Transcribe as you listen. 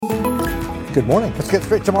Good morning. Let's get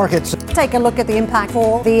straight to markets. Take a look at the impact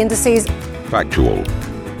for the indices. Factual.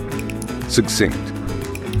 Succinct.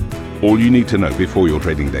 All you need to know before your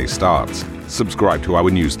trading day starts. Subscribe to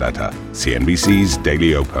our newsletter, CNBC's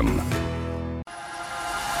Daily Open.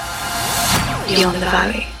 Beyond the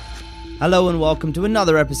Valley. Hello and welcome to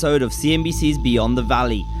another episode of CNBC's Beyond the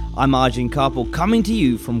Valley. I'm Arjun Karpal coming to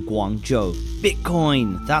you from Guangzhou.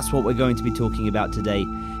 Bitcoin, that's what we're going to be talking about today.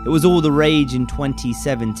 It was all the rage in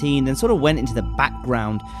 2017, then sort of went into the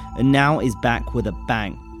background and now is back with a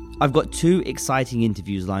bang. I've got two exciting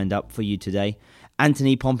interviews lined up for you today.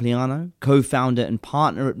 Anthony Pompliano, co-founder and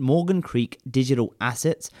partner at Morgan Creek Digital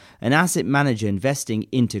Assets, an asset manager investing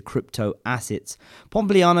into crypto assets.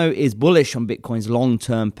 Pompliano is bullish on Bitcoin's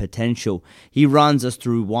long-term potential. He runs us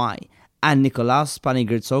through why. And Nicolaos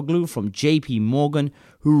Panigritsoglu from JP Morgan,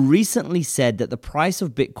 who recently said that the price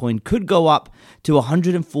of Bitcoin could go up to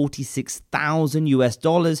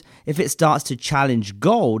 $146,000 if it starts to challenge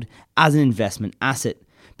gold as an investment asset.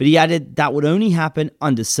 But he added that would only happen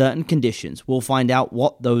under certain conditions. We'll find out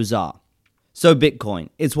what those are. So Bitcoin,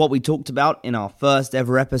 it's what we talked about in our first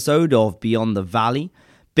ever episode of Beyond the Valley.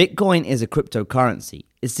 Bitcoin is a cryptocurrency.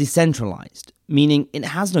 It's decentralized, meaning it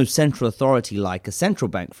has no central authority like a central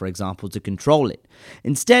bank, for example, to control it.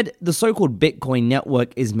 Instead, the so-called Bitcoin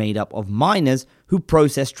network is made up of miners who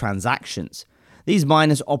process transactions. These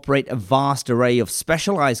miners operate a vast array of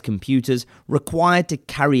specialized computers required to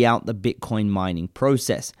carry out the Bitcoin mining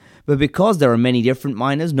process. But because there are many different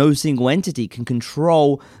miners, no single entity can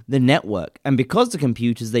control the network. And because the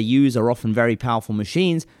computers they use are often very powerful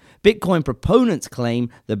machines, Bitcoin proponents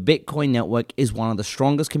claim the Bitcoin network is one of the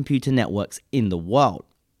strongest computer networks in the world.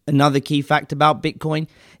 Another key fact about Bitcoin,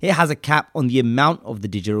 it has a cap on the amount of the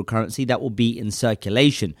digital currency that will be in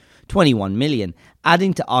circulation, 21 million,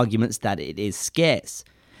 adding to arguments that it is scarce.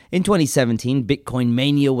 In 2017, Bitcoin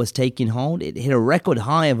mania was taking hold. It hit a record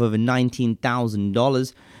high of over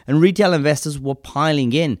 $19,000, and retail investors were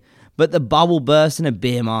piling in. But the bubble burst and a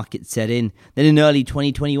bear market set in. Then in early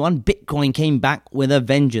 2021, Bitcoin came back with a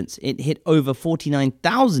vengeance. It hit over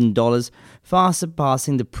 $49,000, far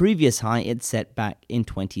surpassing the previous high it set back in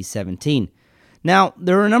 2017. Now,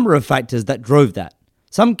 there are a number of factors that drove that.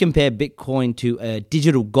 Some compare Bitcoin to a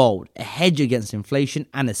digital gold, a hedge against inflation,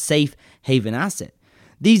 and a safe haven asset.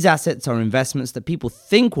 These assets are investments that people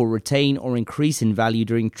think will retain or increase in value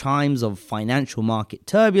during times of financial market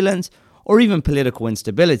turbulence or even political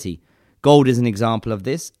instability. Gold is an example of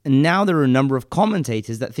this, and now there are a number of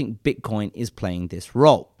commentators that think Bitcoin is playing this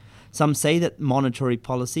role. Some say that monetary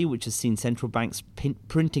policy, which has seen central banks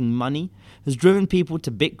printing money, has driven people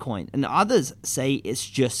to Bitcoin, and others say it's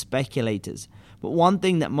just speculators. But one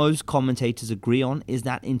thing that most commentators agree on is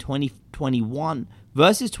that in 2021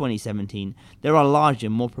 versus 2017, there are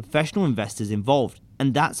larger, more professional investors involved,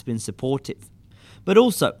 and that's been supportive. But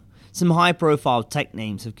also, some high-profile tech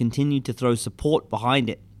names have continued to throw support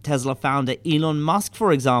behind it. Tesla founder Elon Musk,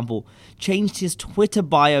 for example, changed his Twitter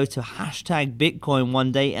bio to hashtag Bitcoin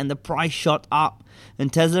one day and the price shot up.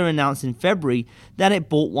 And Tesla announced in February that it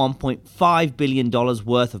bought $1.5 billion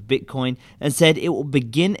worth of Bitcoin and said it will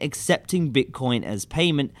begin accepting Bitcoin as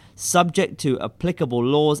payment subject to applicable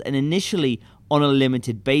laws and initially on a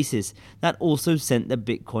limited basis. That also sent the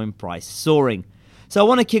Bitcoin price soaring. So I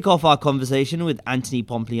want to kick off our conversation with Anthony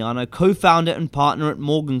Pompliano, co-founder and partner at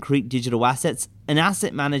Morgan Creek Digital Assets, an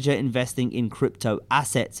asset manager investing in crypto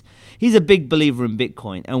assets. He's a big believer in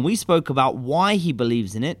Bitcoin, and we spoke about why he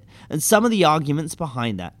believes in it and some of the arguments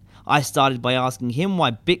behind that. I started by asking him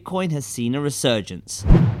why Bitcoin has seen a resurgence.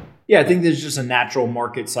 Yeah, I think there's just a natural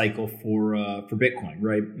market cycle for Bitcoin,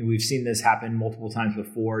 right? We've seen this happen multiple times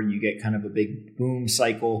before. You get kind of a big boom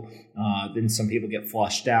cycle, then some people get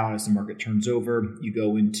flushed out as the market turns over. You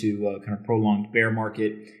go into a kind of prolonged bear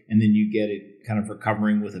market, and then you get it kind of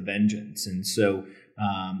recovering with a vengeance. And so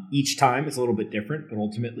each time it's a little bit different, but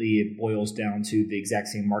ultimately it boils down to the exact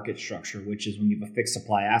same market structure, which is when you have a fixed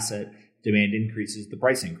supply asset, demand increases, the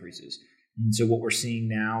price increases. And so what we're seeing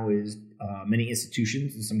now is many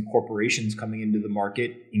institutions and some corporations coming into the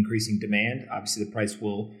market, increasing demand. Obviously, the price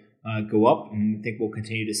will go up, and I think we'll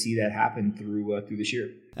continue to see that happen through this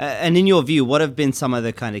year. And in your view, what have been some of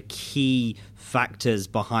the kind of key factors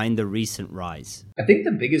behind the recent rise? I think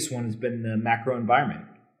the biggest one has been the macro environment,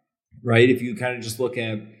 right? If you kind of just look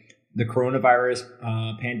at the coronavirus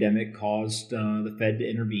pandemic caused the Fed to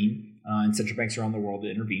intervene and central banks around the world to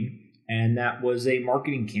intervene. And that was a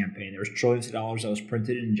marketing campaign. There was trillions of dollars that was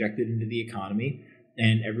printed and injected into the economy.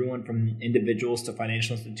 And everyone from individuals to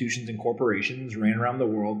financial institutions and corporations ran around the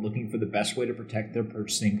world looking for the best way to protect their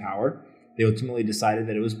purchasing power. They ultimately decided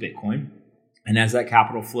that it was Bitcoin. And as that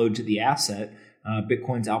capital flowed to the asset,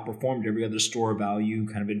 Bitcoin's outperformed every other store of value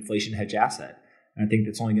kind of inflation hedge asset. And I think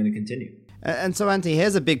that's only going to continue. And so, Anthony,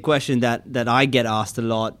 here's a big question that I get asked a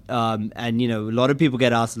lot, and a lot of people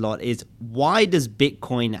get asked a lot, is why does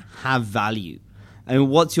Bitcoin have value? I mean,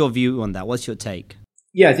 what's your view on that? What's your take?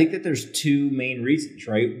 Yeah, I think that there's two main reasons,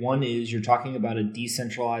 right? One is you're talking about a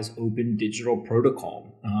decentralized open digital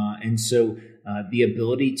protocol. And so the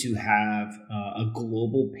ability to have a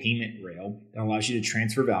global payment rail that allows you to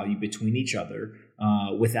transfer value between each other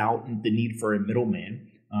without the need for a middleman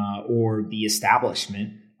or the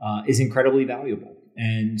establishment is incredibly valuable.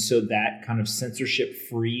 And so that kind of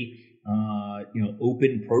censorship-free,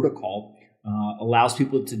 open protocol allows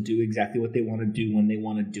people to do exactly what they want to do when they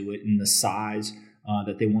want to do it in the size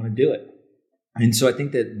that they want to do it. And so I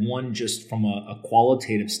think that one, just from a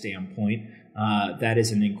qualitative standpoint, that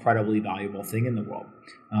is an incredibly valuable thing in the world.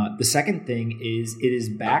 The second thing is it is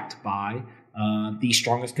backed by the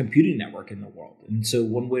strongest computing network in the world. And so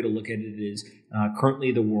one way to look at it is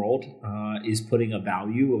currently the world is putting a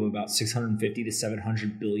value of about $650 to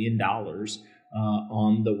 $700 billion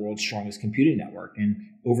on the world's strongest computing network. And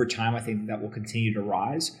over time, I think that will continue to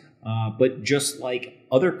rise. But just like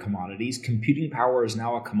other commodities, computing power is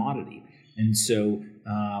now a commodity. And so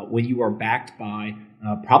when you are backed by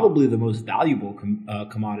probably the most valuable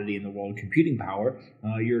commodity in the world, computing power,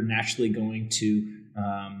 you're naturally going to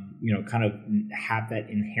kind of have that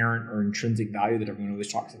inherent or intrinsic value that everyone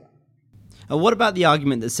always talks about. What about the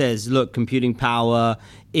argument that says, look, computing power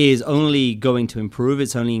is only going to improve,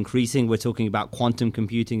 it's only increasing? We're talking about quantum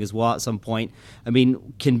computing as well at some point. I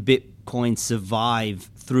mean, can Bitcoin survive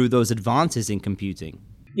through those advances in computing?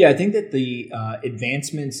 Yeah, I think that the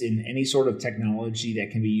advancements in any sort of technology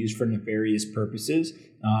that can be used for nefarious purposes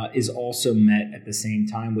is also met at the same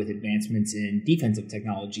time with advancements in defensive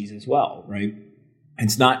technologies as well, right?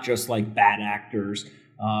 It's not just like bad actors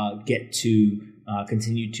get to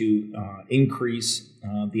continue to increase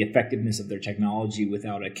the effectiveness of their technology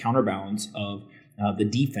without a counterbalance of the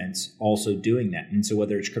defense also doing that. And so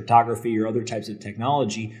whether it's cryptography or other types of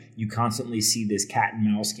technology, you constantly see this cat and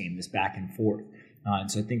mouse game, this back and forth.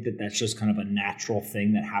 And so I think that that's just kind of a natural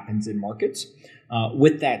thing that happens in markets.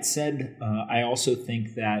 With that said, I also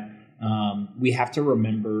think that we have to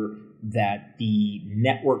remember that the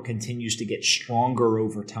network continues to get stronger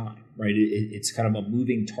over time, right? It's kind of a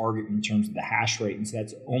moving target in terms of the hash rate. And so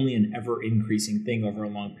that's only an ever increasing thing over a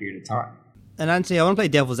long period of time. And Anthony, I want to play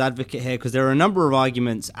devil's advocate here because there are a number of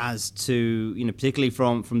arguments as to, particularly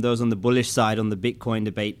from those on the bullish side on the Bitcoin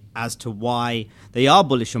debate as to why they are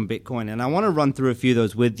bullish on Bitcoin. And I want to run through a few of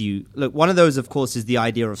those with you. Look, one of those, of course, is the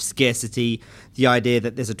idea of scarcity, the idea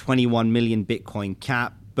that there's a 21 million Bitcoin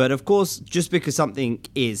cap. But of course, just because something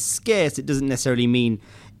is scarce, it doesn't necessarily mean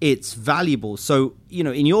it's valuable. So,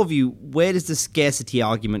 in your view, where does the scarcity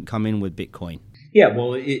argument come in with Bitcoin? Yeah,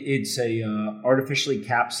 well, it's a artificially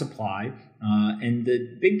capped supply. And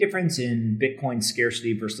the big difference in Bitcoin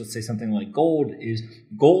scarcity versus, let's say, something like gold is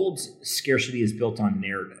gold's scarcity is built on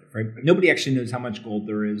narrative, right? Nobody actually knows how much gold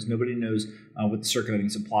there is. Nobody knows what the circulating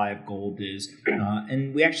supply of gold is.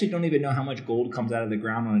 And we actually don't even know how much gold comes out of the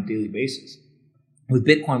ground on a daily basis. With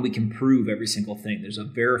Bitcoin, we can prove every single thing. There's a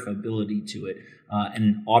verifiability to it and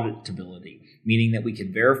an auditability, meaning that we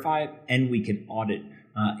can verify it and we can audit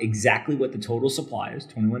exactly what the total supply is,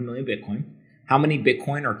 21 million Bitcoin. How many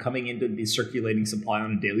Bitcoin are coming into the circulating supply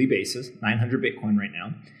on a daily basis, 900 Bitcoin right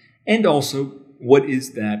now. And also, what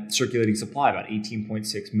is that circulating supply, about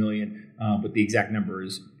 18.6 million, but the exact number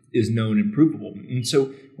is known and provable. And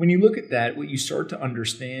so when you look at that, what you start to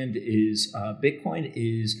understand is Bitcoin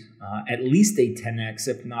is at least a 10x,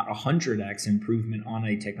 if not 100x improvement on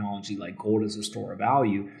a technology like gold as a store of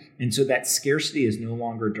value. And so that scarcity is no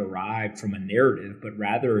longer derived from a narrative, but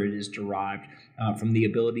rather it is derived from the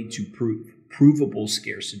ability to prove provable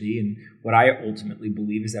scarcity. And what I ultimately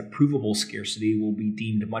believe is that provable scarcity will be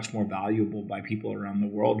deemed much more valuable by people around the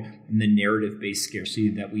world than the narrative-based scarcity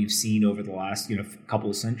that we've seen over the last couple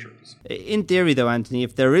of centuries. In theory, though, Anthony,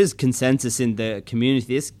 if there is consensus in the community,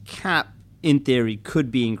 this cap, in theory,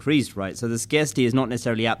 could be increased, right? So the scarcity is not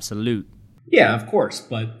necessarily absolute. Yeah, of course.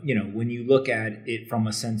 But, when you look at it from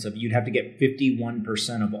a sense of you'd have to get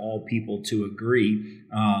 51% of all people to agree,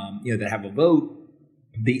 that have a vote,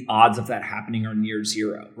 the odds of that happening are near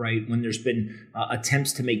zero, right? When there's been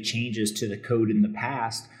attempts to make changes to the code in the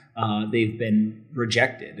past, they've been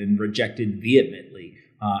rejected vehemently.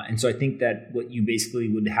 And so I think that what you basically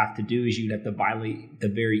would have to do is you'd have to violate the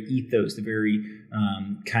very ethos, the very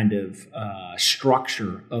kind of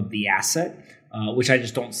structure of the asset, which I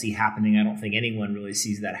just don't see happening. I don't think anyone really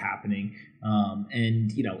sees that happening.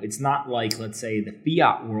 And, it's not like, let's say, the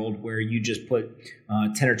fiat world where you just put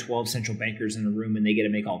 10 or 12 central bankers in a room and they get to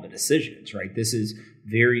make all the decisions, right? This is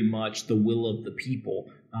very much the will of the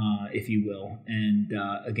people, if you will. And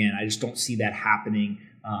again, I just don't see that happening.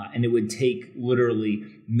 And it would take literally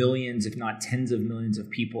millions, if not tens of millions of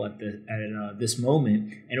people at this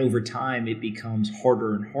moment. And over time, it becomes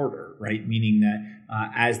harder and harder, right? Meaning that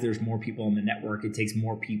as there's more people on the network, it takes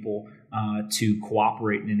more people to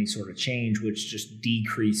cooperate in any sort of change, which just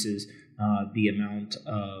decreases the amount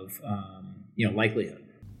of likelihood.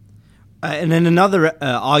 And then another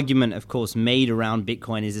argument, of course, made around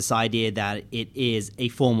Bitcoin is this idea that it is a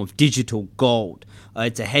form of digital gold.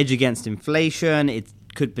 It's a hedge against inflation. It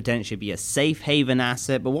could potentially be a safe haven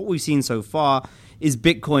asset. But what we've seen so far is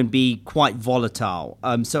Bitcoin be quite volatile.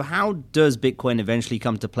 So how does Bitcoin eventually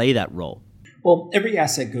come to play that role? Well, every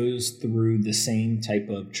asset goes through the same type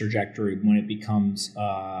of trajectory when it becomes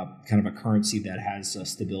kind of a currency that has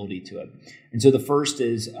stability to it. And so the first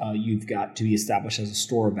is you've got to be established as a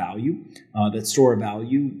store of value. That store of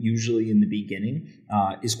value, usually in the beginning,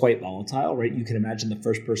 is quite volatile, right? You can imagine the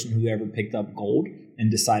first person who ever picked up gold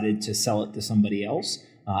and decided to sell it to somebody else.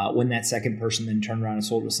 When that second person then turned around and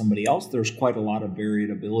sold it to somebody else, there's quite a lot of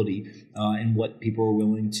variability in what people are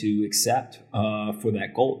willing to accept for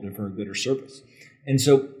that gold and for a good or service. And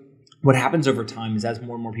so what happens over time is as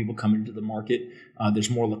more and more people come into the market, there's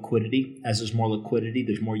more liquidity. As there's more liquidity,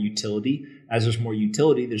 there's more utility. As there's more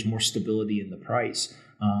utility, there's more stability in the price.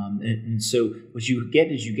 And so what you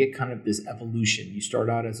get is you get kind of this evolution. You start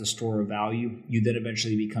out as a store of value. You then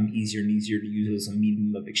eventually become easier and easier to use as a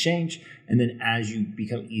medium of exchange. And then as you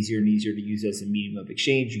become easier and easier to use as a medium of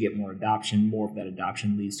exchange, you get more adoption. More of that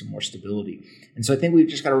adoption leads to more stability. And so I think we've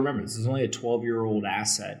just got to remember this is only a 12-year-old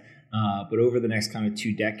asset. But over the next kind of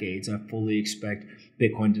 2 decades, I fully expect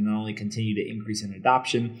Bitcoin to not only continue to increase in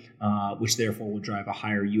adoption, which therefore will drive a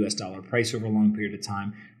higher US dollar price over a long period of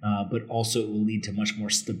time, but also it will lead to much more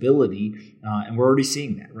stability. And we're already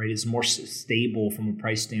seeing that, right? It's more stable from a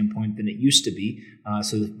price standpoint than it used to be.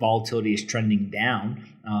 So the volatility is trending down,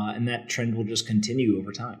 and that trend will just continue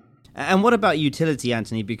over time. And what about utility,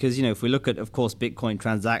 Anthony? Because, if we look at, of course, Bitcoin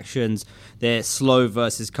transactions, they're slow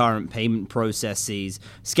versus current payment processes.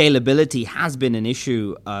 Scalability has been an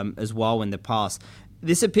issue as well in the past.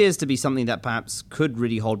 This appears to be something that perhaps could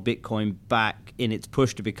really hold Bitcoin back in its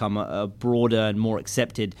push to become a broader and more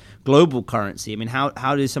accepted global currency. I mean,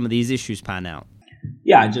 how do some of these issues pan out?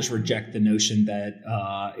 Yeah, I just reject the notion that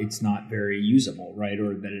it's not very usable, right?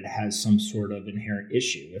 Or that it has some sort of inherent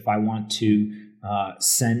issue. If I want to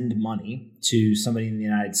send money to somebody in the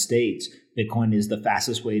United States, Bitcoin is the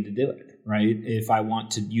fastest way to do it, right? If I want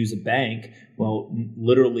to use a bank, well,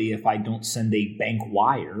 literally, if I don't send a bank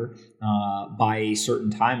wire by a certain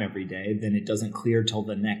time every day, then it doesn't clear till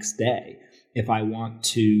the next day. If I want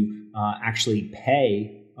to actually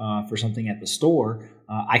pay for something at the store,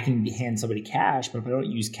 I can hand somebody cash, but if I don't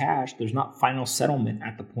use cash, there's not final settlement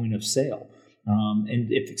at the point of sale.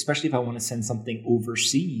 And especially if I want to send something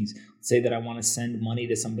overseas, say that I want to send money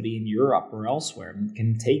to somebody in Europe or elsewhere, it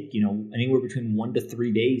can take, anywhere between 1 to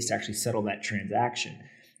 3 days to actually settle that transaction.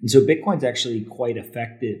 And so Bitcoin's actually quite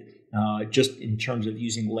effective just in terms of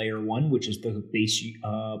using layer 1, which is the base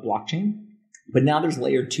blockchain. But now there's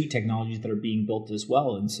layer 2 technologies that are being built as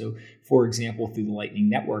well. And so, for example, through the Lightning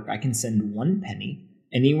Network, I can send 1 penny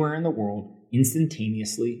anywhere in the world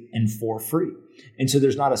instantaneously and for free. And so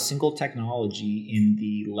there's not a single technology in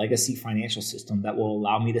the legacy financial system that will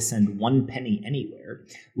allow me to send 1 penny anywhere,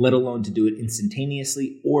 let alone to do it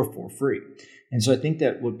instantaneously or for free. And so I think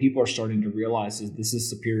that what people are starting to realize is this is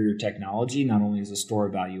superior technology, not only as a store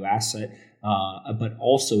of value asset, but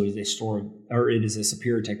also as it is a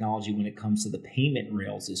superior technology when it comes to the payment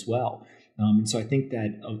rails as well. And so I think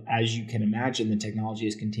that as you can imagine, the technology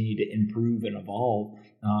has continued to improve and evolve.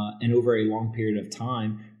 And over a long period of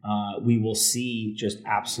time, we will see just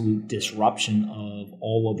absolute disruption of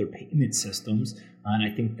all other payment systems. And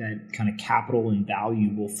I think that kind of capital and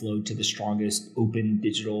value will flow to the strongest open,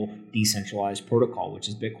 digital, decentralized protocol, which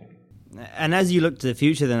is Bitcoin. And as you look to the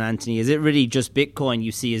future then, Anthony, is it really just Bitcoin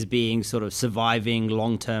you see as being sort of surviving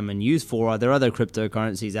long-term and useful? Or are there other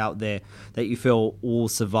cryptocurrencies out there that you feel will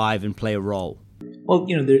survive and play a role? Well,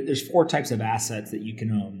 there's 4 types of assets that you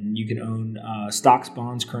can own. You can own stocks,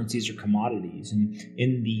 bonds, currencies, or commodities. And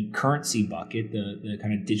in the currency bucket, the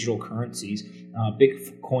kind of digital currencies,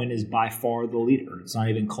 Bitcoin is by far the leader. It's not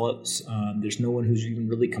even close. There's no one who's even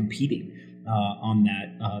really competing on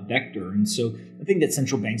that vector. And so I think that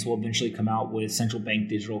central banks will eventually come out with central bank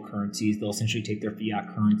digital currencies. They'll essentially take their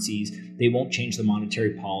fiat currencies. They won't change the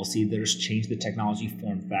monetary policy. They'll just change the technology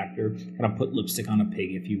form factor, kind of put lipstick on a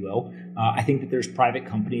pig, if you will. I think that there's private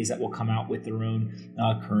companies that will come out with their own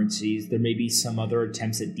currencies. There may be some other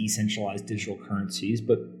attempts at decentralized digital currencies,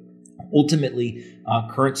 but ultimately,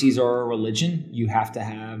 currencies are a religion. You have to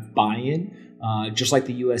have buy-in. Just like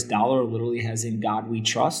the US dollar literally has "In God We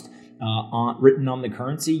Trust" written on the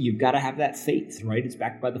currency, you've got to have that faith, right? It's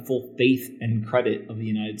backed by the full faith and credit of the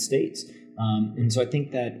United States. And so I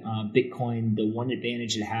think that Bitcoin, the one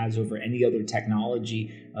advantage it has over any other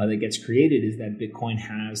technology that gets created is that Bitcoin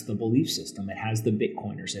has the belief system. It has the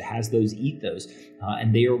Bitcoiners. It has those ethos.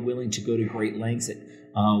 And they are willing to go to great lengths at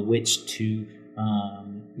which to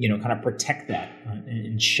kind of protect that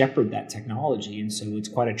and shepherd that technology. And so it's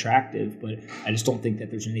quite attractive, but I just don't think that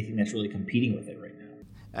there's anything that's really competing with it right now.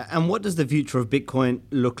 And what does the future of Bitcoin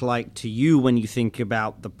look like to you when you think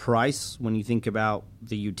about the price, when you think about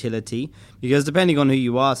the utility? Because depending on who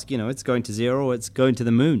you ask, it's going to zero, it's going to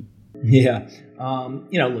the moon. Yeah.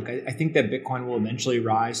 Look, I think that Bitcoin will eventually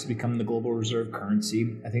rise to become the global reserve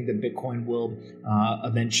currency. I think that Bitcoin will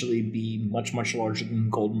eventually be much, much larger than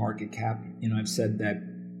gold market cap. I've said that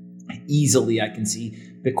easily I can see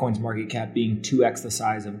Bitcoin's market cap being 2x the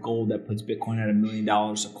size of gold. That puts Bitcoin at $1 million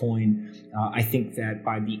a coin. I think that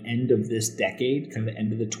by the end of this decade, kind of the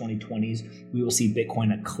end of the 2020s, we will see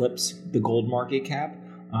Bitcoin eclipse the gold market cap,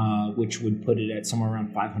 which would put it at somewhere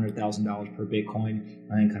around $500,000 per Bitcoin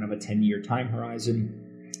in kind of a 10-year time horizon.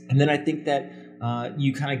 And then I think that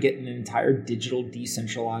you kind of get an entire digital,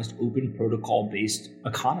 decentralized, open protocol-based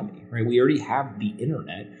economy, right? We already have the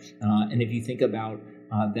internet. And if you think about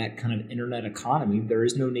that kind of internet economy, there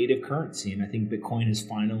is no native currency. And I think Bitcoin has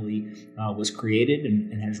finally was created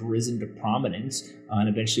and has risen to prominence and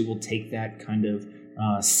eventually will take that kind of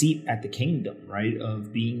seat at the kingdom, right,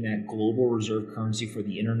 of being that global reserve currency for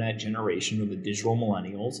the internet generation of the digital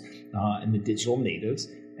millennials and the digital natives.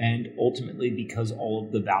 And ultimately, because all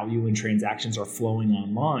of the value and transactions are flowing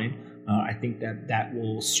online, I think that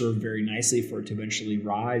will serve very nicely for it to eventually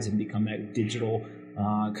rise and become that digital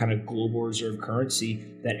kind of global reserve currency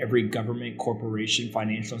that every government, corporation,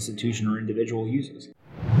 financial institution, or individual uses.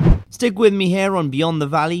 Stick with me here on Beyond the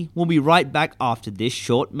Valley. We'll be right back after this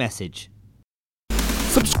short message.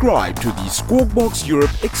 Subscribe to the Squawk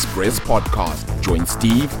Europe Express podcast. Join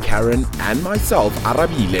Steve, Karen, and myself,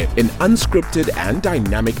 Arabile, in unscripted and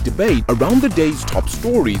dynamic debate around the day's top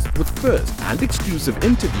stories with first and exclusive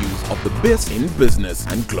interviews of the best in business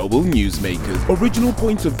and global newsmakers, original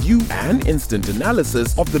points of view, and instant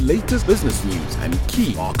analysis of the latest business news and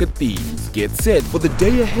key market themes. Get set for the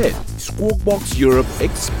day ahead. Squawk Europe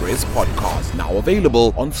Express podcast, now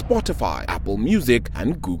available on Spotify, Apple Music,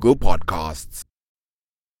 and Google Podcasts.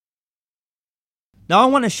 Now I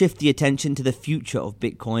want to shift the attention to the future of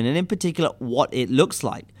Bitcoin and in particular what it looks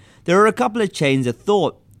like. There are a couple of chains of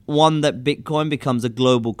thought. One, that Bitcoin becomes a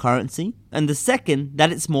global currency, and the second,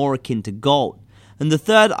 that it's more akin to gold. And the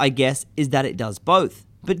third, I guess, is that it does both.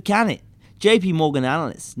 But can it? JP Morgan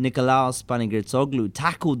analyst Nicolaos Panagiotsoglou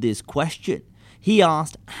tackled this question. He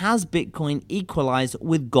asked, has Bitcoin equalized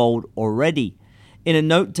with gold already? In a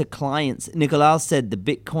note to clients, Nicolaos said the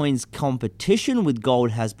Bitcoin's competition with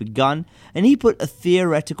gold has begun, and he put a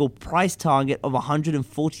theoretical price target of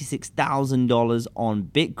 $146,000 on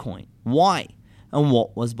Bitcoin. Why? And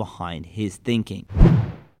what was behind his thinking?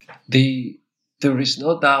 There is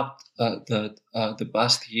no doubt that the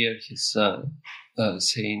past year has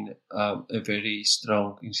seen a very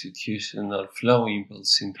strong institutional flow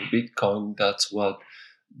impulse into Bitcoin. That's what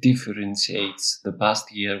differentiates the past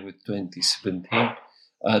year with 2017.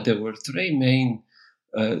 There were three main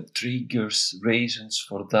triggers, reasons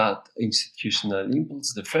for that institutional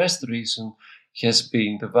impulse. The first reason has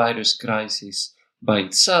been the virus crisis by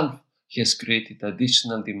itself has created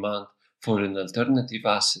additional demand for an alternative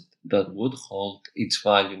asset that would hold its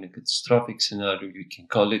value in a catastrophic scenario. You can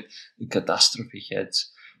call it a catastrophe hedge.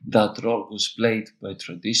 That role was played by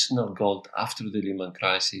traditional gold after the Lehman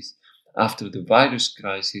crisis. After the virus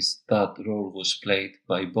crisis, that role was played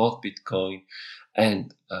by both Bitcoin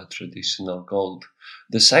and traditional gold.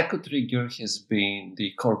 The second trigger has been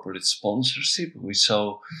the corporate sponsorship we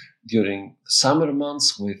saw during the summer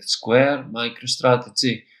months with Square,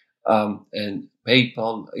 MicroStrategy, and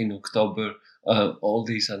PayPal in October. All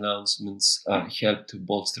these announcements helped to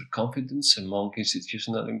bolster confidence among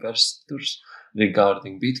institutional investors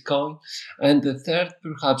regarding Bitcoin. And the third,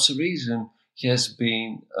 perhaps, reason has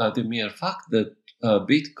been the mere fact that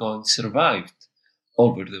Bitcoin survived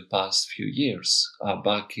over the past few years.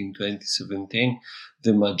 Back in 2017,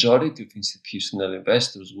 the majority of institutional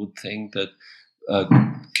investors would think that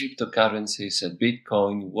cryptocurrencies and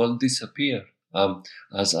Bitcoin will disappear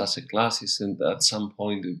as asset classes, and at some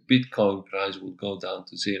point the Bitcoin price will go down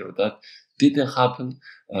to zero. That didn't happen.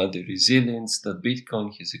 The resilience that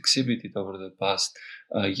Bitcoin has exhibited over the past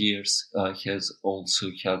years has also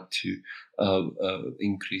helped to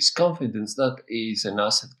increase confidence that is an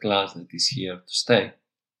asset class that is here to stay.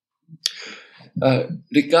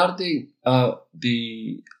 Regarding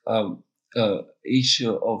the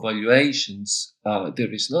issue of valuations,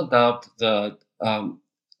 there is no doubt that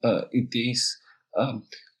it is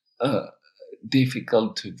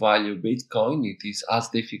difficult to value Bitcoin. It is as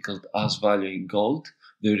difficult as valuing gold.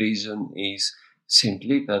 The reason is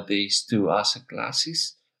simply that these two asset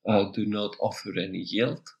classes do not offer any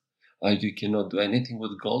yield. You cannot do anything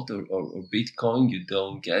with gold or Bitcoin. You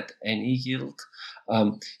don't get any yield.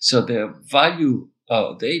 So the value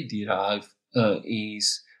they derive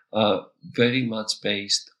is very much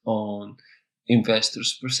based on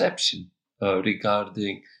investors' perception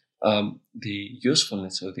regarding the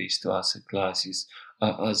usefulness of these two asset classes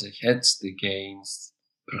as a hedge against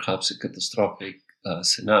perhaps a catastrophic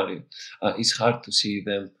scenario. It's hard to see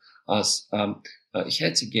them as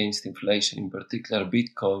hedge against inflation, in particular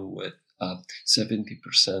Bitcoin with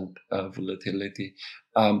 70% volatility.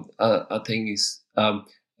 I think it's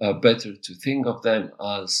better to think of them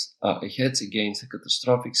as a hedge against a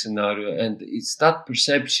catastrophic scenario, and it's that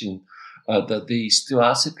perception that these two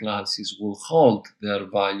asset classes will hold their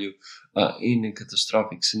value in a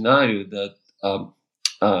catastrophic scenario that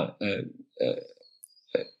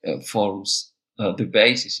forms the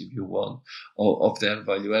basis, if you want, of their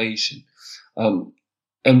valuation.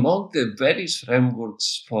 Among the various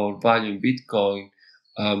frameworks for valuing Bitcoin,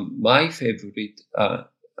 my favorite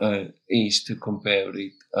is to compare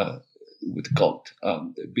it with gold.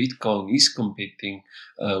 Bitcoin is competing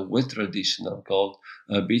with traditional gold.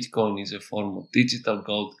 Bitcoin is a form of digital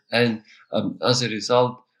gold, and as a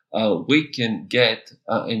result, we can get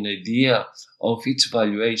an idea of its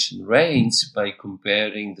valuation range by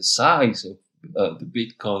comparing the size of the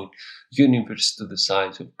Bitcoin universe to the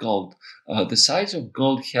size of gold. The size of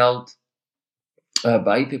gold held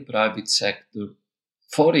by the private sector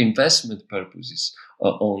for investment purposes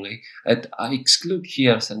only. And I exclude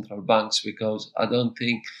here central banks because I don't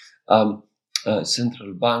think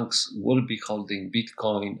central banks will be holding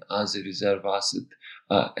Bitcoin as a reserve asset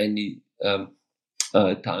any time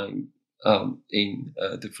in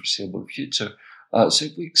the foreseeable future. So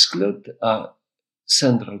if we exclude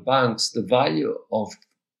central banks, the value of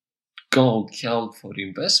gold held for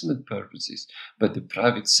investment purposes by the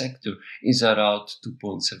private sector is around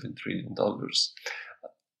 $2.7 trillion.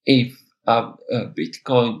 If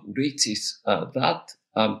Bitcoin reaches that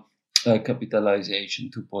capitalization,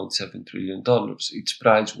 $2.7 trillion, its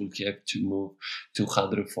price will have to move to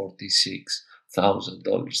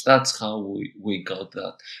 $146,000. That's how we got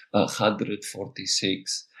that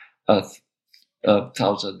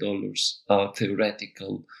 $146,000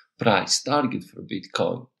 theoretical price target for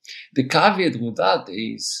Bitcoin. The caveat with that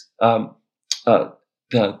is that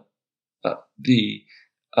the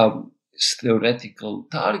theoretical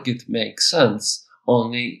target makes sense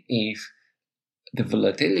only if the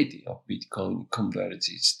volatility of Bitcoin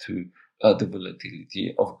converges to the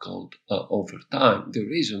volatility of gold over time. The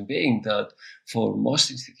reason being that for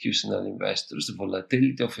most institutional investors, the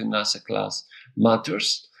volatility of an asset class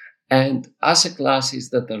matters, and asset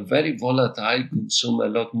classes that are very volatile consume a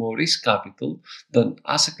lot more risk capital than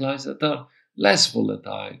asset classes that are less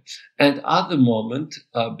volatile. And at the moment,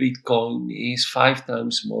 Bitcoin is 5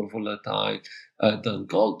 times more volatile than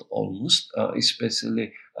gold, almost,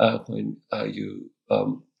 especially when you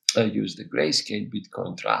use the Grayscale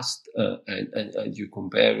Bitcoin Trust and you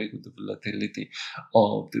compare it with the volatility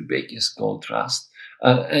of the biggest gold trust.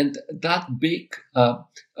 And that big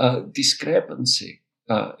discrepancy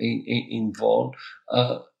involved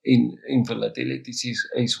in volatilities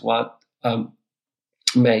is what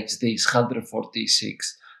makes this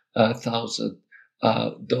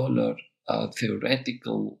 $146,000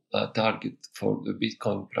 theoretical target for the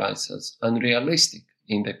Bitcoin prices unrealistic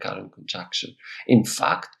in the current conjuncture. In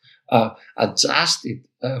fact, adjusted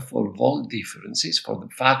for vol differences, for the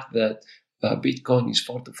fact that Bitcoin is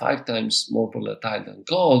 4 to 5 times more volatile than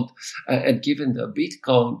gold, and given that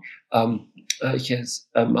Bitcoin has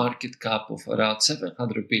a market cap of around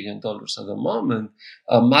 $700 billion at the moment,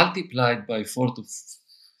 multiplied by 4 to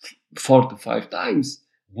 5 times,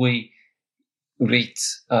 we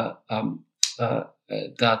reach that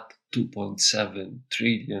 $2.7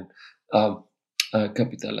 trillion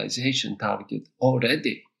capitalization target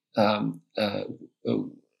already at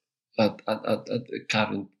the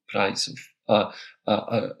current price of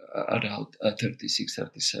around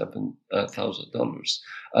 $37,000.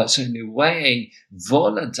 So in a way,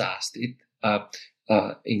 vol adjusted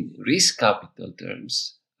in risk capital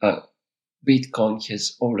terms, Bitcoin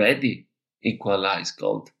has already equalized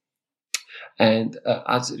gold. And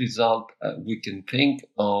as a result, we can think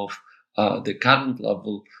of the current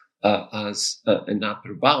level as an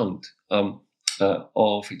upper bound of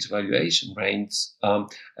its valuation range,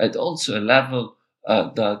 and also a level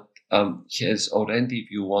that has already, if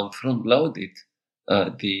you want, front-loaded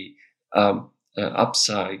the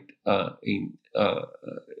upside in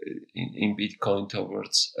Bitcoin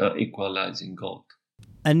towards equalizing gold.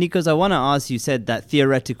 And Nikos, I want to ask, you said that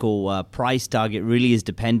theoretical price target really is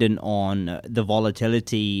dependent on the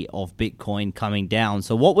volatility of Bitcoin coming down.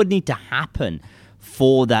 So what would need to happen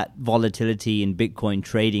for that volatility in Bitcoin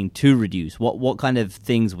trading to reduce? What kind of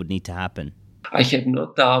things would need to happen? I have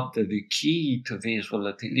no doubt that the key to this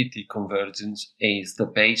volatility convergence is the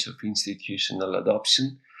pace of institutional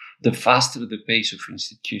adoption. The faster the pace of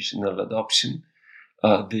institutional adoption,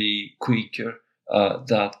 the quicker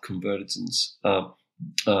that convergence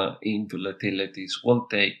in volatilities will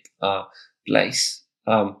take place.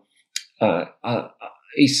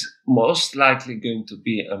 It's most likely going to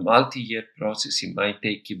be a multi-year process. It might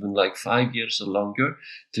take even like 5 years or longer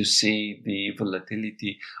to see the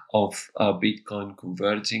volatility of Bitcoin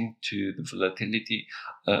converging to the volatility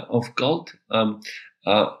of gold. And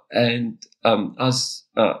as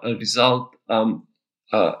a result,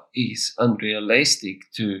 it's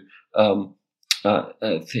unrealistic to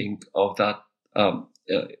think of that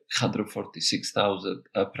 146,000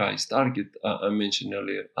 price target I mentioned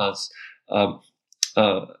earlier as a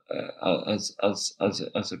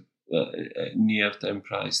near-term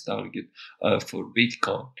price target for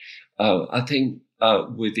Bitcoin. I think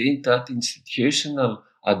within that institutional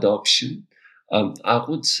adoption, I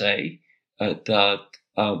would say that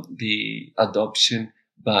the adoption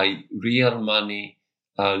by real money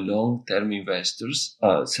long-term investors,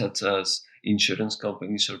 such as insurance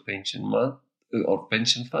companies or pension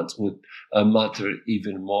funds, would matter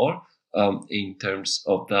even more in terms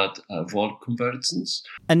of that vol convergence.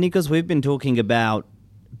 And Nikos, we've been talking about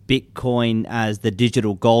Bitcoin as the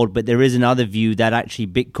digital gold, but there is another view that actually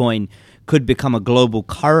Bitcoin could become a global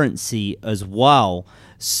currency as well.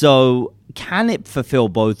 So can it fulfill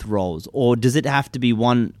both roles, or does it have to be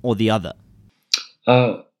one or the other?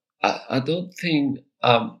 I don't think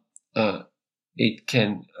it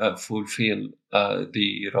can fulfill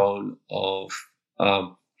the role of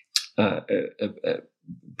a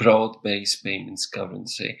broad-based payments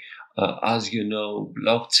currency. As you know,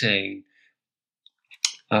 blockchain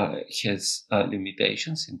has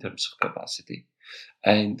limitations in terms of capacity,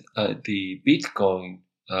 and the Bitcoin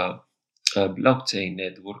blockchain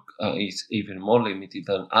network is even more limited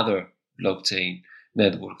than other blockchain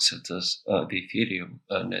networks such as the Ethereum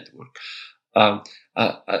network. I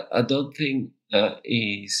don't think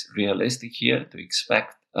it's realistic here to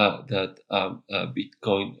expect that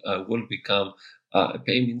Bitcoin will become a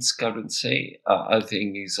payments currency. I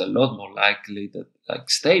think it's a lot more likely that like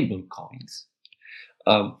stable coins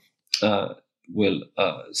will,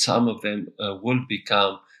 some of them will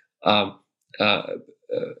become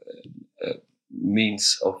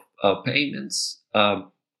means of payments,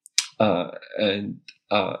 and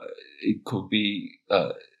it could be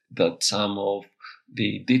that some of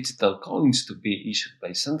the digital coins to be issued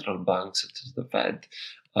by central banks, such as the Fed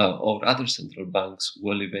or other central banks,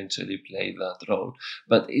 will eventually play that role.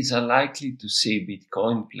 But it's unlikely to see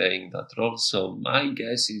Bitcoin playing that role. So my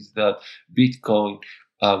guess is that Bitcoin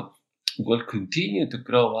will continue to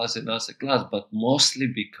grow as an asset class, but mostly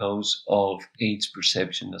because of its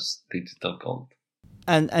perception as digital gold.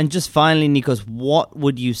 And just finally, Nikos, what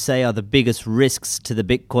would you say are the biggest risks to the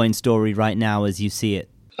Bitcoin story right now as you see it?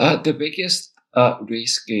 The biggest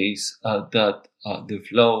risk is that the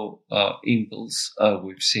flow impulse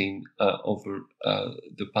we've seen over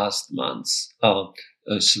the past months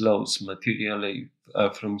slows materially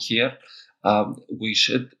from here. We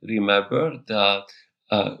should remember that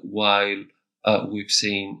while we've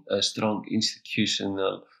seen strong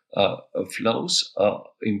institutional flows,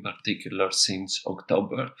 in particular since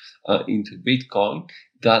October, into Bitcoin,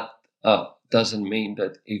 that doesn't mean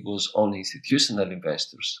that it was only institutional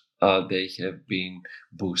investors. They have been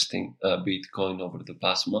boosting Bitcoin over the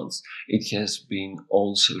past months. It has been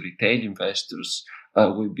also retail investors.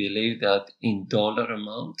 We believe that in dollar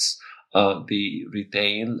amounts, the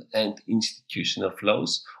retail and institutional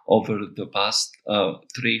flows over the past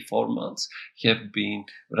 3-4 months have been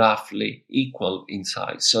roughly equal in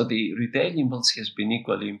size. So the retail impulse has been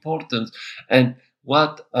equally important. And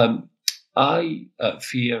what I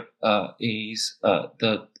fear is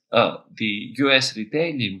that the US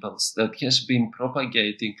retail impulse that has been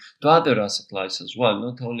propagating to other asset classes as well,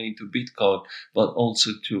 not only into Bitcoin, but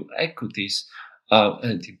also to equities,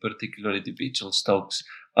 and in particular individual stocks,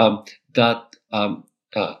 that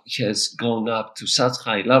has gone up to such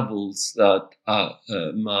high levels that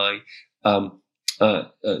might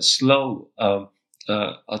slow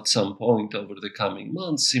at some point over the coming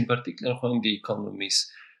months, in particular when the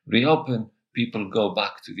economies reopen, people go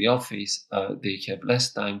back to the office, they have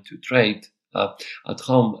less time to trade at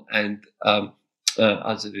home, and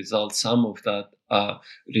as a result, some of that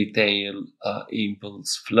retail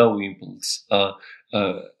impulse, flow impulse,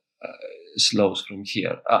 slows from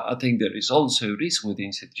here. I think there is also a risk with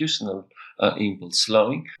institutional impulse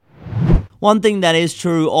slowing. One thing that is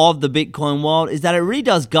true of the Bitcoin world is that it really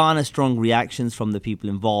does garner strong reactions from the people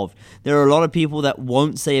involved. There are a lot of people that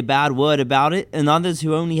won't say a bad word about it, and others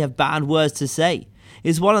who only have bad words to say.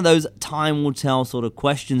 It's one of those time will tell sort of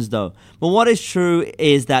questions though. But what is true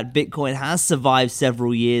is that Bitcoin has survived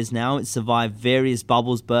several years now. It's survived various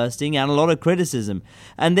bubbles bursting and a lot of criticism.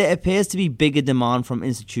 And there appears to be bigger demand from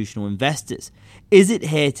institutional investors. Is it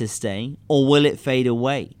here to stay, or will it fade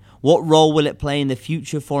away? What role will it play in the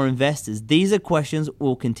future for investors? These are questions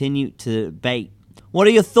we'll continue to debate. What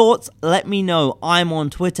are your thoughts? Let me know. I'm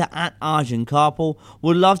on Twitter at Arjun Karpal.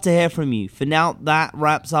 Would love to hear from you. For now, that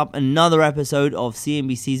wraps up another episode of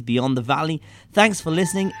CNBC's Beyond the Valley. Thanks for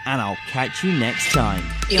listening, and I'll catch you next time.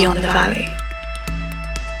 Beyond the Valley.